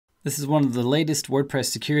This is one of the latest WordPress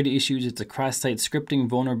security issues. It's a cross-site scripting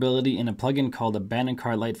vulnerability in a plugin called Abandoned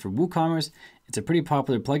Cart Lite for WooCommerce. It's a pretty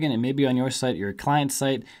popular plugin. It may be on your site or your client's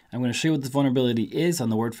site. I'm going to show you what this vulnerability is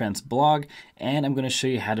on the Wordfence blog, and I'm going to show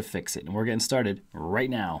you how to fix it. And we're getting started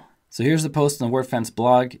right now. So here's the post on the Wordfence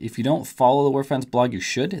blog. If you don't follow the Wordfence blog, you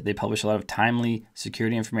should. They publish a lot of timely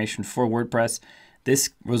security information for WordPress.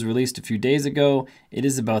 This was released a few days ago. It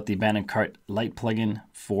is about the Abandoned Cart Lite plugin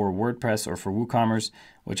for WordPress or for WooCommerce,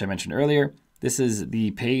 which I mentioned earlier. This is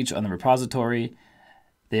the page on the repository.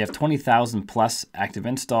 They have 20,000 plus active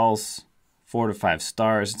installs, 4 to 5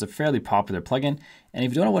 stars. It's a fairly popular plugin. And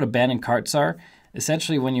if you don't know what abandoned carts are,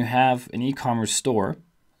 essentially when you have an e-commerce store,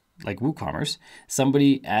 like WooCommerce,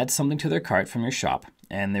 somebody adds something to their cart from your shop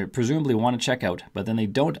and they presumably want to check out, but then they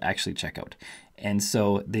don't actually check out. And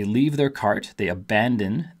so they leave their cart, they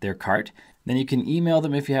abandon their cart. Then you can email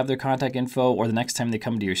them if you have their contact info, or the next time they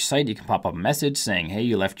come to your site, you can pop up a message saying, hey,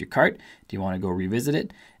 you left your cart. Do you want to go revisit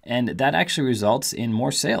it? And that actually results in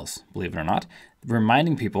more sales, believe it or not.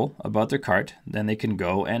 Reminding people about their cart, then they can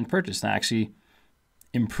go and purchase. That actually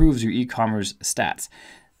improves your e-commerce stats.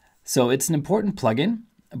 So it's an important plugin,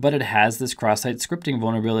 but it has this cross-site scripting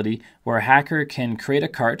vulnerability where a hacker can create a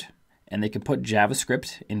cart and they can put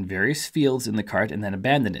JavaScript in various fields in the cart and then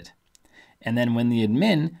abandon it. And then when the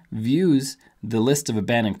admin views the list of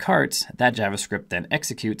abandoned carts, that JavaScript then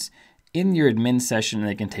executes in your admin session and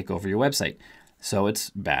they can take over your website. So it's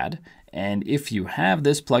bad. And if you have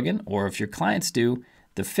this plugin, or if your clients do,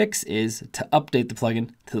 the fix is to update the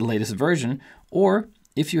plugin to the latest version. Or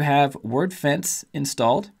if you have Wordfence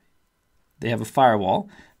installed, they have a firewall.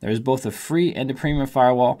 There's both a free and a premium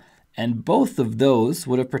firewall, and both of those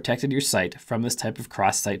would have protected your site from this type of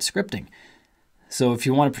cross-site scripting. So if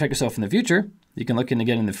you want to protect yourself in the future, you can look into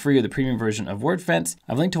getting the free or the premium version of Wordfence.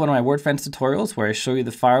 I've linked to one of my Wordfence tutorials where I show you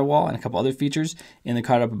the firewall and a couple other features in the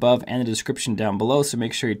card up above and the description down below, so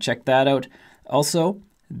make sure you check that out. Also,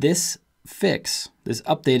 this fix, this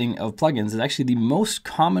updating of plugins is actually the most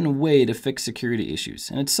common way to fix security issues.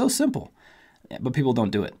 And it's so simple, but people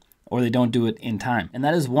don't do it, or they don't do it in time. And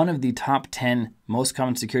that is one of the top 10 most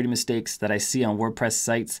common security mistakes that I see on WordPress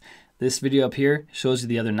sites. This video up here shows you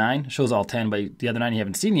the other 9, shows all 10, but the other 9 you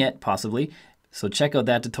haven't seen yet, possibly. So check out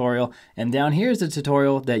that tutorial. And down here is the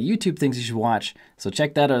tutorial that YouTube thinks you should watch. So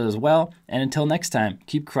check that out as well. And until next time,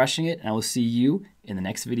 keep crushing it, and I will see you in the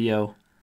next video.